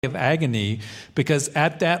of agony, because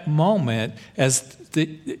at that moment, as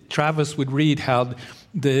Travis would read how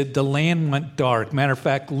the land went dark. Matter of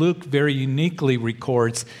fact, Luke very uniquely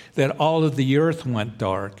records that all of the earth went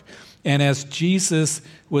dark. And as Jesus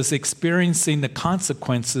was experiencing the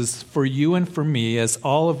consequences for you and for me, as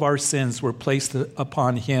all of our sins were placed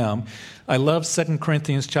upon him, I love 2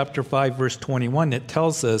 Corinthians chapter 5, verse 21. It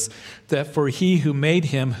tells us that for he who made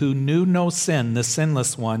him who knew no sin, the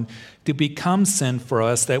sinless one, to become sin for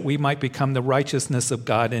us, that we might become the righteousness of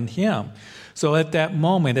God in him. So at that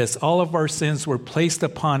moment, as all of our sins were placed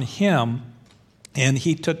upon him, and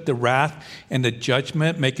he took the wrath and the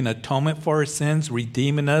judgment, making atonement for our sins,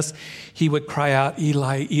 redeeming us, he would cry out,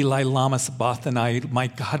 Eli, Eli, lama sabachthani,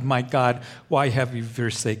 my God, why have you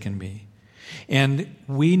forsaken me? And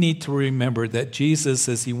we need to remember that Jesus,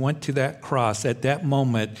 as he went to that cross, at that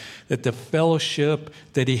moment, that the fellowship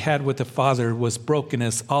that he had with the Father was broken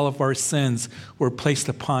as all of our sins were placed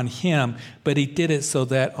upon him. But he did it so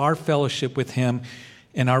that our fellowship with him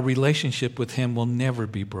and our relationship with him will never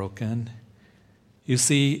be broken. You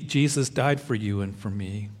see, Jesus died for you and for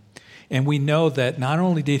me. And we know that not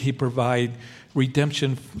only did he provide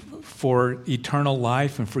redemption for eternal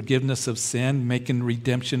life and forgiveness of sin, making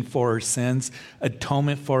redemption for our sins,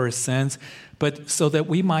 atonement for our sins, but so that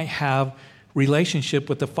we might have relationship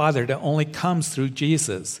with the Father that only comes through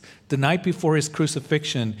Jesus. The night before his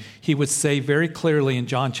crucifixion, he would say very clearly in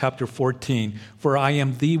John chapter 14, for I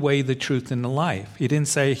am the way, the truth, and the life. He didn't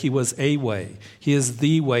say he was a way. He is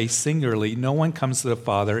the way singularly. No one comes to the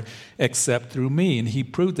Father except through me. And he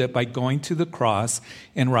proved that by going to the cross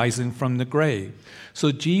and rising from the grave.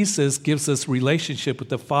 So Jesus gives us relationship with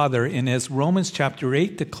the Father. And as Romans chapter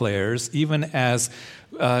 8 declares, even as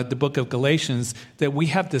the book of Galatians, that we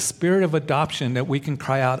have the spirit of adoption that we can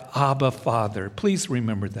cry out, Abba, Father. Please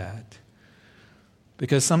remember that.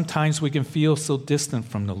 Because sometimes we can feel so distant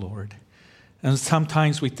from the Lord. And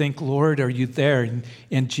sometimes we think, Lord, are you there?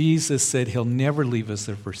 And Jesus said he'll never leave us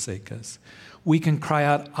or forsake us. We can cry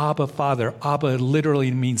out, Abba, Father. Abba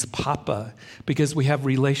literally means Papa, because we have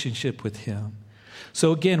relationship with him.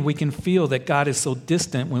 So again, we can feel that God is so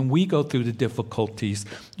distant when we go through the difficulties.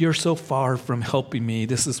 You're so far from helping me.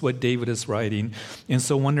 This is what David is writing. And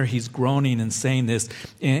so wonder he's groaning and saying this.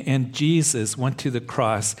 And Jesus went to the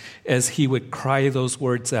cross as he would cry those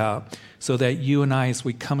words out so that you and I, as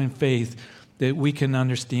we come in faith, that we can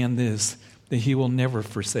understand this, that he will never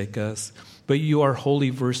forsake us. But you are holy,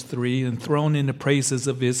 verse 3, and thrown in the praises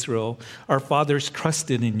of Israel. Our fathers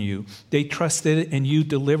trusted in you. They trusted and you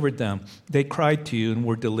delivered them. They cried to you and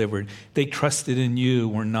were delivered. They trusted in you,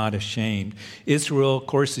 were not ashamed. Israel, of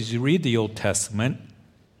course, as you read the Old Testament,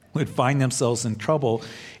 would find themselves in trouble,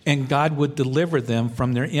 and God would deliver them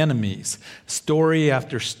from their enemies. Story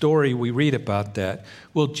after story, we read about that.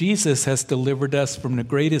 Well, Jesus has delivered us from the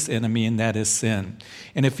greatest enemy, and that is sin.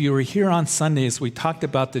 And if you were here on Sundays, we talked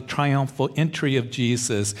about the triumphal entry of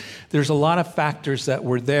Jesus. There's a lot of factors that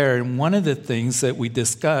were there, and one of the things that we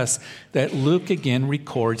discuss that Luke again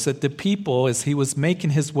records that the people, as he was making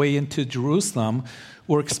his way into Jerusalem,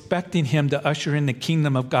 were expecting him to usher in the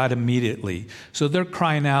kingdom of God immediately. So they're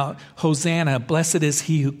crying out, Hosanna, blessed is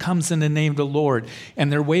he who comes in the name of the Lord.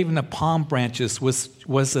 And they're waving the palm branches,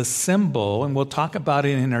 was a symbol, and we'll talk about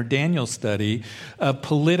it in our Daniel study, of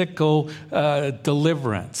political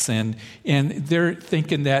deliverance. And they're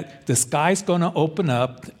thinking that the sky's going to open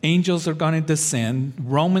up, angels are going to descend,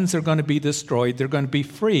 Romans are going to be destroyed, they're going to be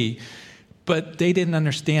free. But they didn't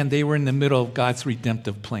understand they were in the middle of God's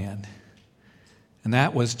redemptive plan. And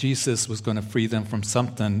that was Jesus was going to free them from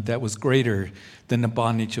something that was greater than the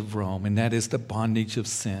bondage of Rome, and that is the bondage of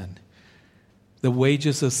sin. The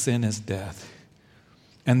wages of sin is death.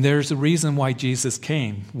 And there's a reason why Jesus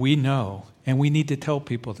came. We know, and we need to tell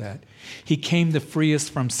people that. He came to free us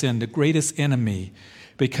from sin, the greatest enemy,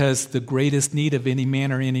 because the greatest need of any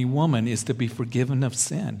man or any woman is to be forgiven of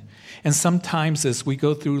sin. And sometimes as we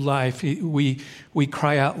go through life, we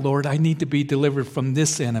cry out, Lord, I need to be delivered from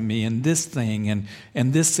this enemy and this thing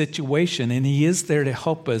and this situation. And he is there to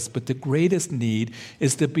help us. But the greatest need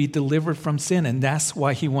is to be delivered from sin. And that's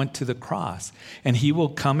why he went to the cross. And he will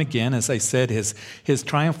come again. As I said, his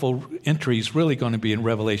triumphal entry is really going to be in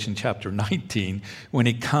Revelation chapter 19 when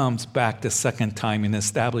he comes back the second time and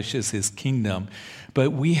establishes his kingdom.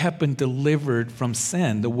 But we have been delivered from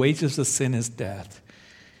sin. The wages of sin is death.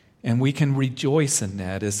 And we can rejoice in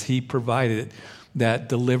that as he provided that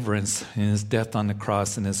deliverance in his death on the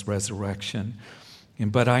cross and his resurrection.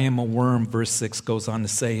 But I am a worm, verse 6 goes on to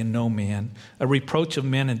say, and no man, a reproach of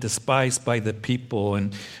men and despised by the people,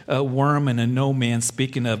 and a worm and a no man,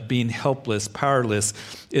 speaking of being helpless, powerless,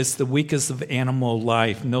 is the weakest of animal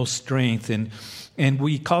life, no strength. And And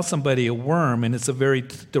we call somebody a worm, and it's a very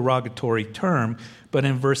derogatory term. But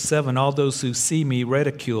in verse 7, all those who see me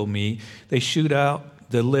ridicule me. They shoot out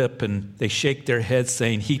the lip and they shake their heads,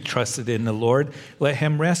 saying, he trusted in the Lord. Let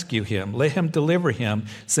him rescue him. Let him deliver him,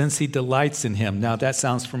 since he delights in him. Now that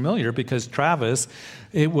sounds familiar because Travis,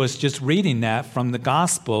 it was just reading that from the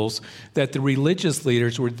Gospels that the religious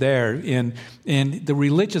leaders were there. And the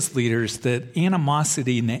religious leaders, the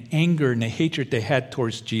animosity and the anger and the hatred they had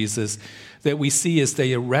towards Jesus, that we see as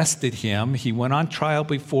they arrested him. He went on trial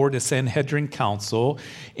before the Sanhedrin council,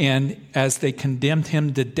 and as they condemned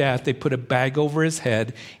him to death, they put a bag over his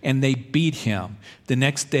head and they beat him. The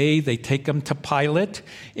next day, they take him to Pilate,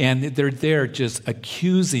 and they're there just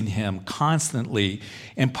accusing him constantly.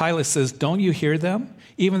 And Pilate says, don't you hear them?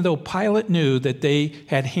 Even though Pilate knew that they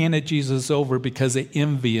had handed Jesus over because of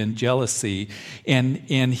envy and jealousy, and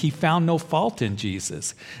he found no fault in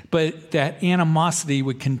Jesus. But that animosity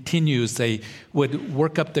would continue as they would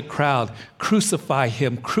work up the crowd, crucify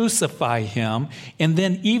him, and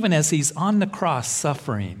then even as he's on the cross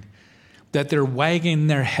suffering, that they're wagging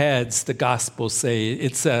their heads, the Gospels say.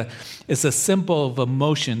 It's a symbol of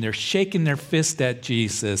emotion. They're shaking their fist at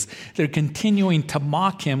Jesus. They're continuing to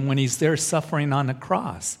mock him when he's there suffering on the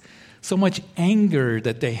cross. So much anger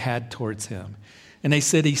that they had towards him. And they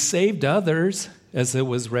said he saved others, as it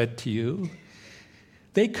was read to you.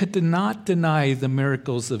 They could not deny the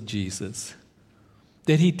miracles of Jesus,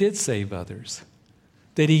 that he did save others,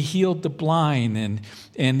 that he healed the blind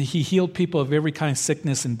and he healed people of every kind of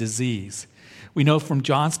sickness and disease. We know from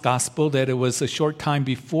John's gospel that it was a short time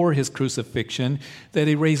before his crucifixion that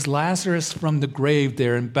he raised Lazarus from the grave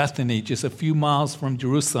there in Bethany, just a few miles from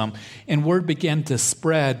Jerusalem. And word began to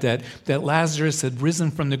spread that Lazarus had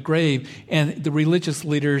risen from the grave, and the religious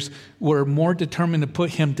leaders were more determined to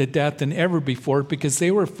put him to death than ever before because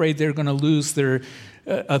they were afraid they were going to lose their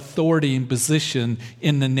authority and position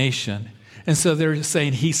in the nation. And so they're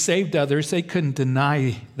saying he saved others. They couldn't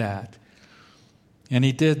deny that. And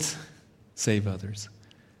he did save others.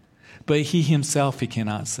 But he himself, he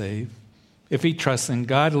cannot save. If he trusts in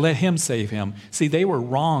God, let him save him. See, they were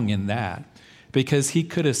wrong in that because he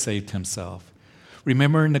could have saved himself.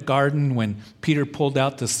 Remember in the garden when Peter pulled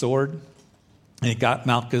out the sword and he got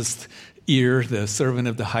Malchus' ear, the servant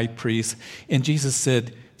of the high priest, and Jesus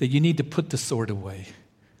said that you need to put the sword away.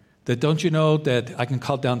 That don't you know that I can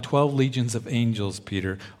call down 12 legions of angels,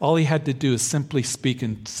 Peter? All he had to do is simply speak,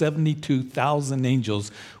 and 72,000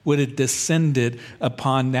 angels would have descended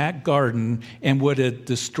upon that garden and would have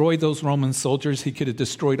destroyed those Roman soldiers. He could have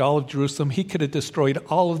destroyed all of Jerusalem. He could have destroyed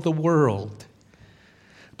all of the world.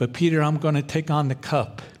 But Peter, I'm going to take on the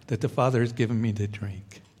cup that the Father has given me to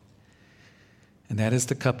drink. And that is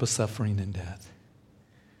the cup of suffering and death.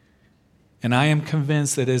 And I am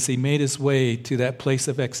convinced that as he made his way to that place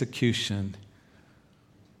of execution,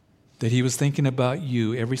 that he was thinking about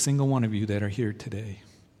you, every single one of you that are here today.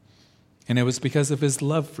 And it was because of his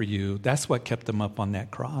love for you. That's what kept him up on that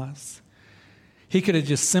cross. He could have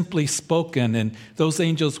just simply spoken and those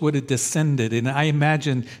angels would have descended. And I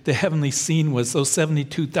imagine the heavenly scene was those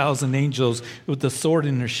 72,000 angels with the sword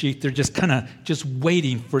in their sheath. They're just kind of just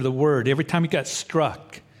waiting for the word. Every time he got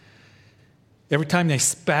struck, every time they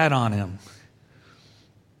spat on him,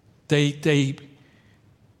 they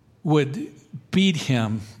would beat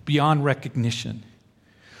him beyond recognition.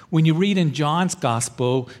 When you read in John's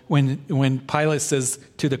gospel, when Pilate says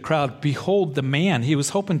to the crowd, behold the man, he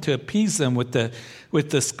was hoping to appease them with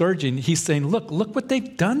the scourging. He's saying, look what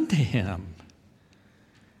they've done to him.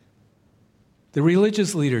 The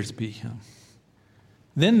religious leaders beat him.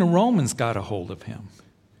 Then the Romans got a hold of him.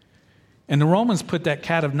 And the Romans put that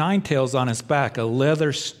cat of nine tails on his back, a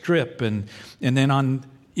leather strip, and then on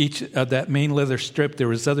each of that main leather strip, there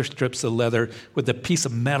was other strips of leather with a piece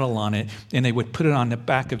of metal on it, and they would put it on the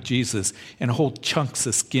back of Jesus, and whole chunks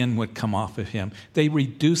of skin would come off of him. They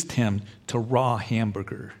reduced him to raw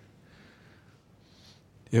hamburger.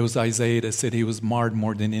 It was Isaiah that said he was marred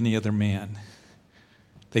more than any other man.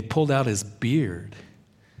 They pulled out his beard.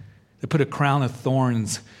 They put a crown of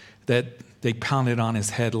thorns that they pounded on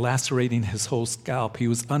his head, lacerating his whole scalp. He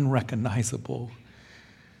was unrecognizable.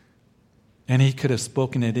 And he could have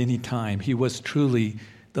spoken at any time. He was truly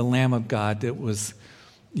the Lamb of God that was,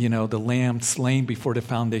 the Lamb slain before the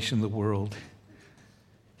foundation of the world.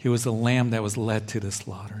 He was the Lamb that was led to the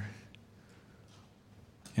slaughter.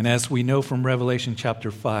 And as we know from Revelation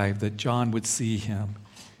chapter 5, that John would see him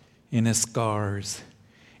in his scars.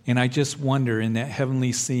 And I just wonder in that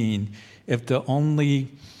heavenly scene if the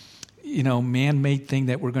only man-made thing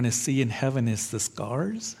that we're going to see in heaven is the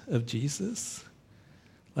scars of Jesus.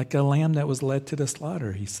 Like a lamb that was led to the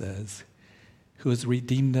slaughter, he says, who has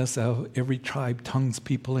redeemed us out of every tribe, tongues,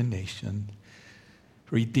 people, and nation,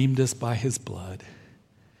 redeemed us by his blood.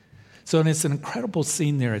 So it's an incredible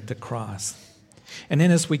scene there at the cross. And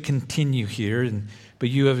then as we continue here, but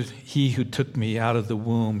you have he who took me out of the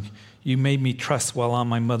womb. You made me trust while on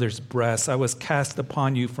my mother's breast. I was cast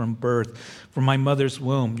upon you from birth, from my mother's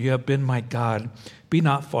womb. You have been my God. Be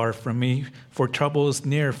not far from me, for trouble is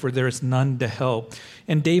near, for there is none to help.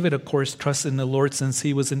 And David, of course, trusted in the Lord since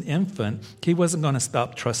he was an infant. He wasn't going to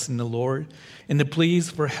stop trusting the Lord. And the pleas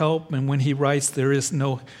for help, and when he writes, there is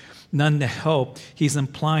none to help, he's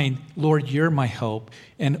implying, Lord, you're my help.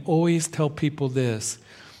 And always tell people this,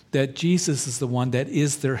 that Jesus is the one that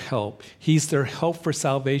is their help. He's their help for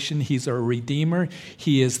salvation. He's our Redeemer.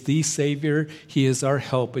 He is the Savior. He is our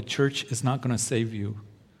help. A church is not going to save you.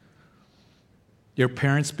 Your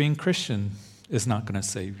parents being Christian is not going to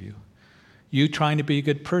save you. You trying to be a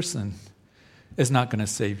good person is not going to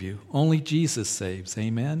save you. Only Jesus saves.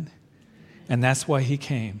 Amen? And that's why he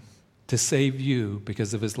came, to save you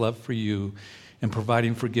because of his love for you and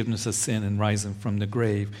providing forgiveness of sin and rising from the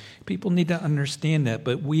grave. People need to understand that,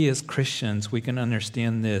 but we as Christians, we can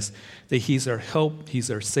understand this, that he's our help, he's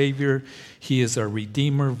our Savior, he is our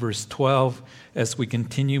Redeemer. Verse 12, as we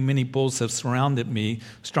continue, many bulls have surrounded me,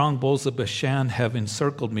 strong bulls of Bashan have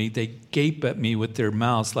encircled me, they gape at me with their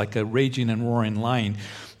mouths like a raging and roaring lion.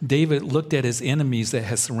 David looked at his enemies that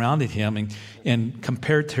had surrounded him and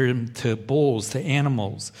compared him to bulls, to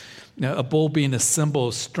animals. Now, a bull being a symbol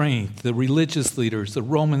of strength, the religious leaders, the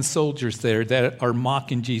Roman soldiers there that are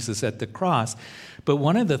mocking Jesus at the cross. But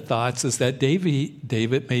one of the thoughts is that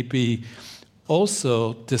David may be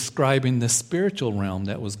also describing the spiritual realm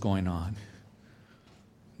that was going on.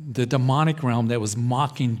 The demonic realm that was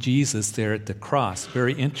mocking Jesus there at the cross.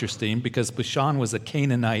 Very interesting, because Bashan was a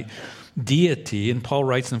Canaanite deity, and Paul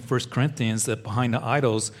writes in 1 Corinthians that behind the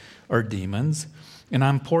idols are demons. And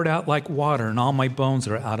I'm poured out like water, and all my bones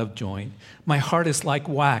are out of joint. My heart is like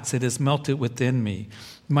wax, it is melted within me.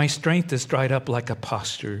 My strength is dried up like a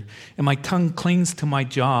potsherd, and my tongue clings to my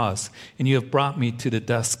jaws, and you have brought me to the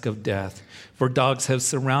dusk of death. For dogs have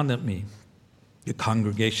surrounded me. The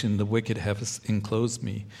congregation of the wicked have enclosed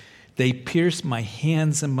me. They pierce my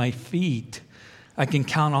hands and my feet. I can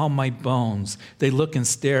count all my bones. They look and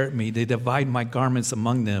stare at me. They divide my garments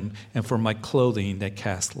among them, and for my clothing they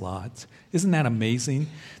cast lots. Isn't that amazing?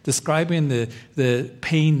 Describing the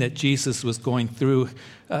pain that Jesus was going through,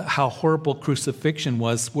 how horrible crucifixion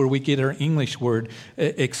was, where we get our English word,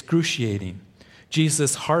 excruciating.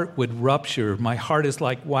 Jesus' heart would rupture. My heart is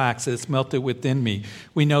like wax, it's melted within me.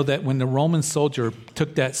 We know that when the Roman soldier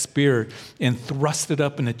took that spear and thrust it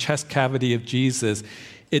up in the chest cavity of Jesus,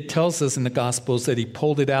 it tells us in the Gospels that he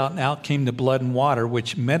pulled it out, and out came the blood and water,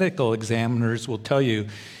 which medical examiners will tell you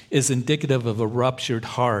is indicative of a ruptured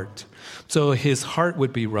heart. So his heart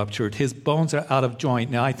would be ruptured. His bones are out of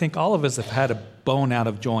joint. Now, I think all of us have had a bone out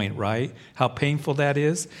of joint, right? How painful that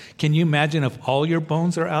is. Can you imagine if all your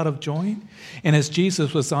bones are out of joint? And as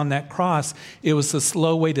Jesus was on that cross, it was a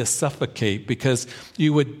slow way to suffocate, because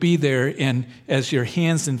you would be there, and as your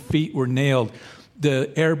hands and feet were nailed,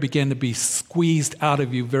 the air began to be squeezed out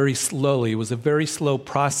of you very slowly. It was a very slow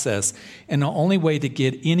process. And the only way to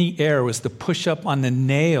get any air was to push up on the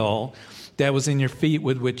nail that was in your feet,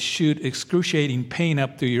 would shoot excruciating pain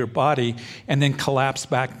up through your body and then collapse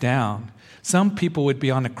back down. Some people would be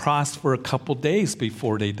on the cross for a couple days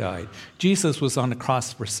before they died. Jesus was on the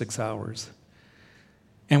cross for 6 hours.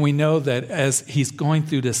 And we know that as he's going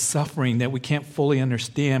through this suffering that we can't fully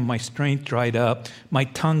understand, my strength dried up, my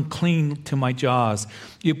tongue clinged to my jaws.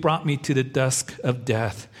 You brought me to the dusk of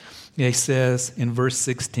death. He says in verse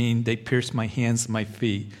 16, they pierced my hands and my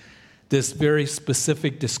feet. This very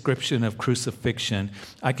specific description of crucifixion.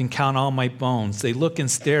 I can count all my bones. They look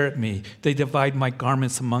and stare at me. They divide my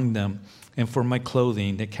garments among them, and for my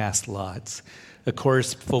clothing they cast lots. Of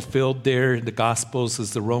course, fulfilled there in the Gospels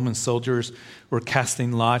as the Roman soldiers were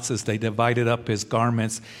casting lots as they divided up his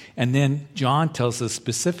garments. And then John tells us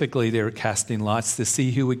specifically they were casting lots to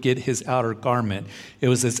see who would get his outer garment. It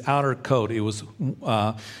was his outer coat. It was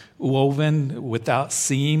woven without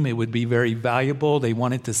seam. It would be very valuable. They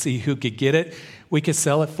wanted to see who could get it. We could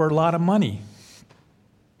sell it for a lot of money.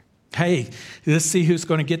 Hey, let's see who's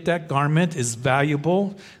going to get that garment. It's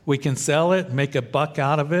valuable. We can sell it, make a buck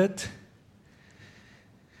out of it.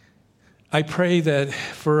 I pray that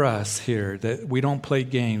for us here, that we don't play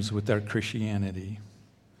games with our Christianity.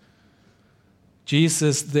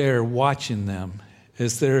 Jesus there watching them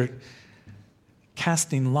as they're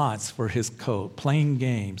casting lots for his coat, playing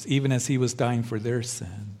games, even as he was dying for their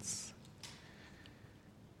sins.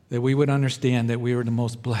 That we would understand that we are the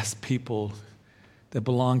most blessed people that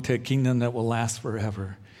belong to a kingdom that will last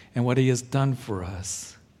forever, and what he has done for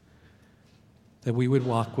us, that we would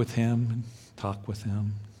walk with him and talk with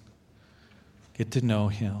him, get to know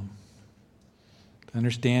him, to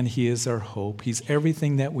understand he is our hope. He's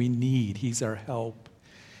everything that we need. He's our help.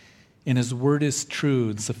 And his word is true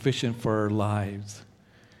and sufficient for our lives.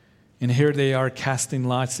 And here they are casting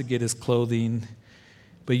lots to get his clothing.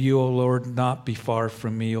 But you, O Lord, not be far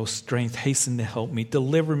from me. O strength, hasten to help me.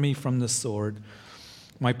 Deliver me from the sword,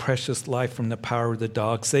 my precious life from the power of the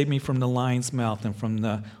dog. Save me from the lion's mouth and from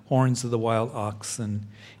the horns of the wild oxen.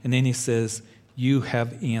 And then he says, you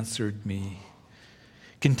have answered me.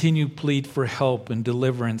 Continue plead for help and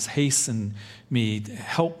deliverance. Hasten me,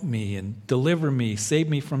 help me, and deliver me. Save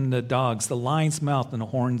me from the dogs, the lion's mouth, and the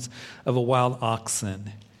horns of a wild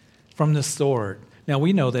oxen, from the sword. Now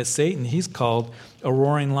we know that Satan, he's called a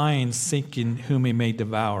roaring lion seeking whom he may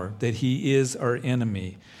devour, that he is our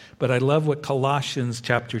enemy. But I love what Colossians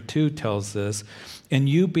chapter 2 tells us. And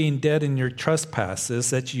you being dead in your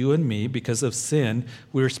trespasses, that's you and me, because of sin,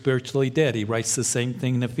 we're spiritually dead. He writes the same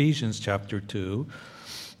thing in Ephesians chapter 2.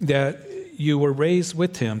 That you were raised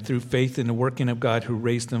with him through faith in the working of God who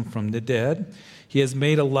raised him from the dead. He has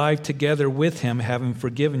made alive together with him, having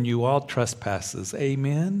forgiven you all trespasses.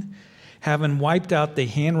 Amen. Having wiped out the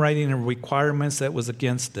handwriting of requirements that was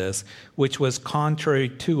against us, which was contrary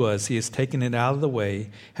to us, he has taken it out of the way,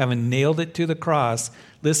 having nailed it to the cross.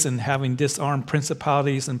 Listen, having disarmed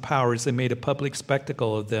principalities and powers, they made a public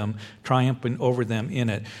spectacle of them, triumphing over them in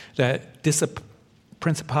it. That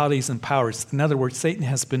principalities and powers. In other words, Satan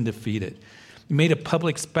has been defeated. He made a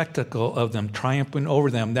public spectacle of them, triumphing over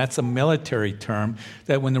them. That's a military term,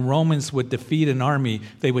 that when the Romans would defeat an army,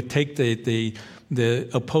 they would take the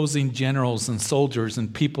opposing generals and soldiers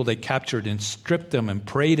and people they captured and strip them and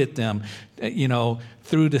paraded them,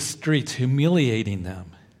 through the streets, humiliating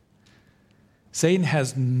them. Satan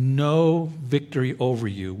has no victory over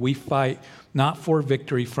you. We fight not for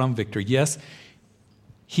victory, from victory. Yes,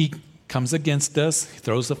 he comes against us, he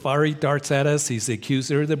throws the fiery darts at us. He's the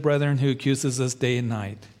accuser of the brethren who accuses us day and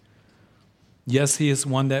night. Yes, he is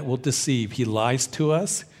one that will deceive. He lies to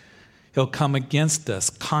us. He'll come against us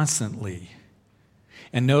constantly.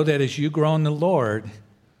 And know that as you grow in the Lord,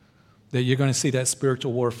 that you're going to see that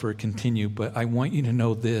spiritual warfare continue. But I want you to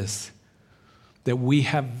know this, that we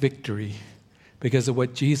have victory because of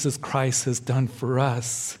what Jesus Christ has done for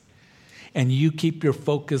us. And you keep your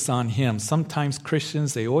focus on him. Sometimes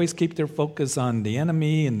Christians, they always keep their focus on the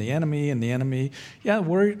enemy and the enemy and the enemy. Yeah,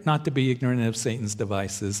 we're not to be ignorant of Satan's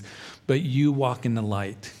devices, but you walk in the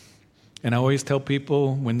light. And I always tell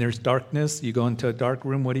people, when there's darkness, you go into a dark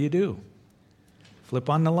room, what do? Flip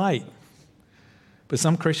on the light. But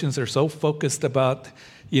some Christians are so focused about,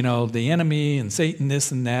 the enemy and Satan,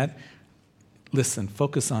 this and that. Listen,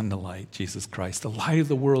 focus on the light, Jesus Christ, the light of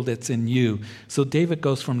the world that's in you. So David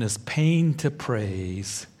goes from this pain to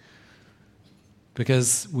praise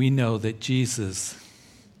because we know that Jesus,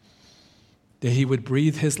 that he would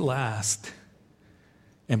breathe his last.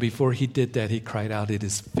 And before he did that, he cried out, it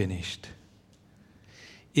is finished.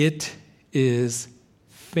 It is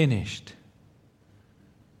finished.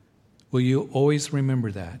 Will you always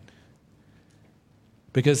remember that?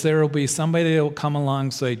 Because there will be somebody that will come along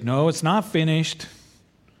and say, no, it's not finished.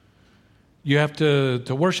 You have to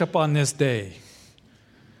worship on this day.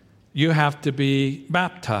 You have to be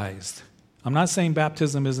baptized. I'm not saying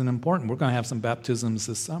baptism isn't important. We're going to have some baptisms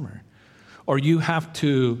this summer. Or you have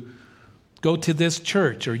to go to this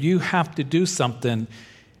church, or you have to do something.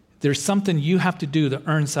 There's something you have to do to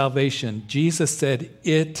earn salvation. Jesus said,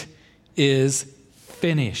 it is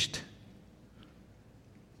finished.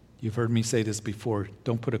 You've heard me say this before.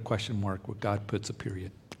 Don't put a question mark where God puts a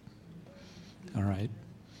period. All right?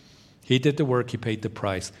 He did the work. He paid the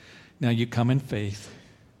price. Now you come in faith.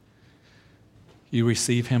 You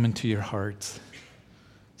receive him into your hearts.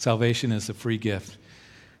 Salvation is a free gift.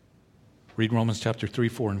 Read Romans chapter 3,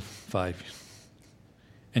 4, and 5.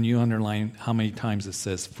 And you underline how many times it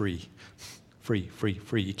says free. Free, free,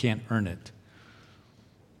 free. You can't earn it.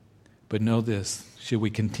 But know this. Should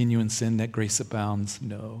we continue in sin that grace abounds?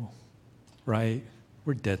 No. Right?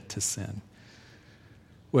 We're dead to sin.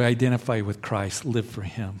 We identify with Christ, live for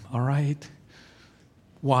him. All right?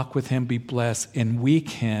 Walk with him, be blessed. And we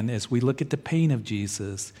can, as we look at the pain of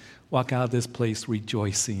Jesus, walk out of this place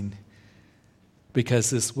rejoicing. Because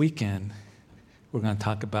this weekend, we're going to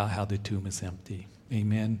talk about how the tomb is empty.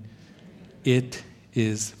 Amen? It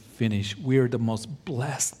is finished. We are the most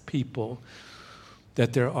blessed people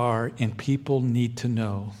that there are, and people need to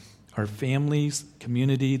know. Our families,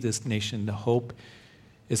 community, this nation, the hope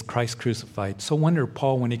is Christ crucified. So wonder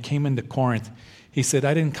Paul, when he came into Corinth, He said,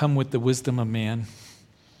 I didn't come with the wisdom of man.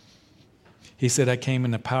 He said, I came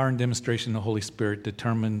in the power and demonstration of the Holy Spirit,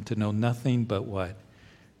 determined to know nothing but what?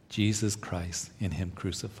 Jesus Christ and him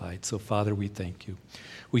crucified. So, Father, we thank you.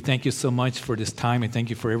 We thank you so much for this time. I thank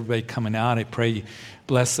you for everybody coming out. I pray you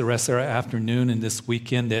bless the rest of our afternoon and this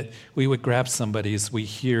weekend, that we would grab somebody as we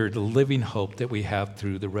hear the living hope that we have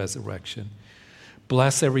through the resurrection.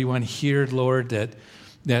 Bless everyone here, Lord,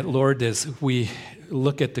 that Lord, as we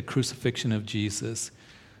look at the crucifixion of Jesus,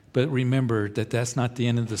 but remember that that's not the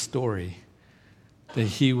end of the story. That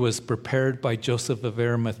he was prepared by Joseph of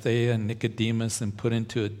Arimathea and Nicodemus and put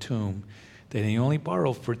into a tomb that he only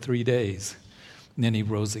borrowed for 3 days, and then he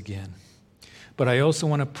rose again. But I also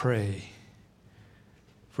want to pray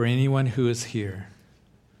for anyone who is here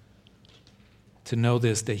to know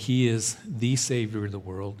this, that he is the Savior of the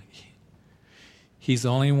world. He's the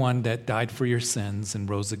only one that died for your sins and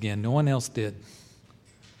rose again. No one else did.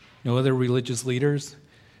 No other religious leaders.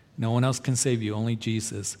 No one else can save you, only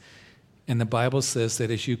Jesus. And the Bible says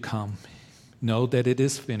that as you come, know that it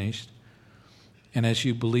is finished. And as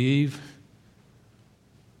you believe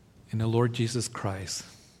in the Lord Jesus Christ,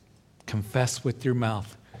 confess with your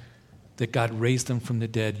mouth that God raised him from the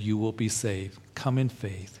dead, you will be saved. Come in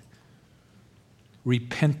faith.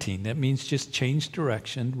 Repenting, that means just change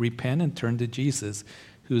direction. Repent and turn to Jesus,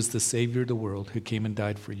 who is the Savior of the world, who came and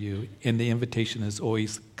died for you. And the invitation is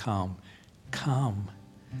always come. Come.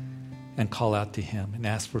 And call out to him and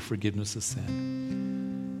ask for forgiveness of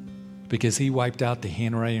sin. Because he wiped out the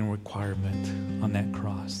handwriting requirement on that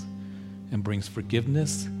cross and brings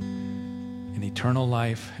forgiveness and eternal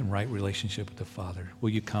life and right relationship with the Father. Will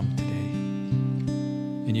you come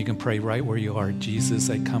today? And you can pray right where you are. Jesus,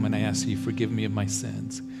 I come and I ask you, forgive me of my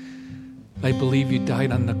sins. I believe you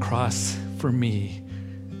died on the cross for me.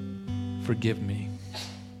 Forgive me.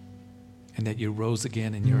 And that you rose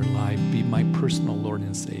again and you're alive. Be my personal Lord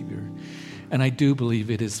and Savior. And I do believe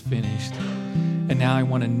it is finished. And now I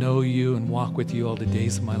want to know you and walk with you all the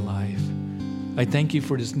days of my life. I thank you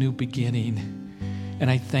for this new beginning. And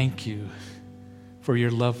I thank you for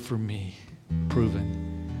your love for me,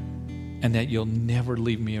 proven. And that you'll never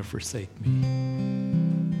leave me or forsake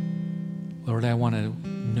me. Lord, I want to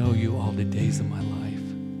know you all the days of my life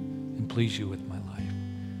and please you with my life.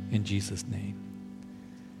 In Jesus' name.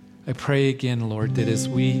 I pray again, Lord, that as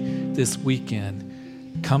we this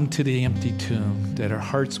weekend come to the empty tomb, that our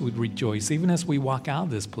hearts would rejoice, even as we walk out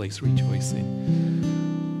of this place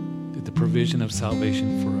rejoicing, that the provision of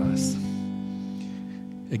salvation for us.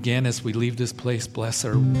 Again, as we leave this place, bless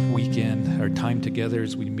our weekend, our time together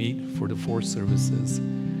as we meet for the 4 services.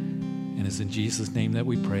 And it's in Jesus' name that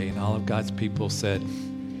we pray. And all of God's people said,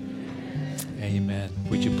 Amen.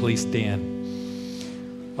 Would you please stand?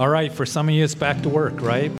 All right, for some of you, it's back to work, right?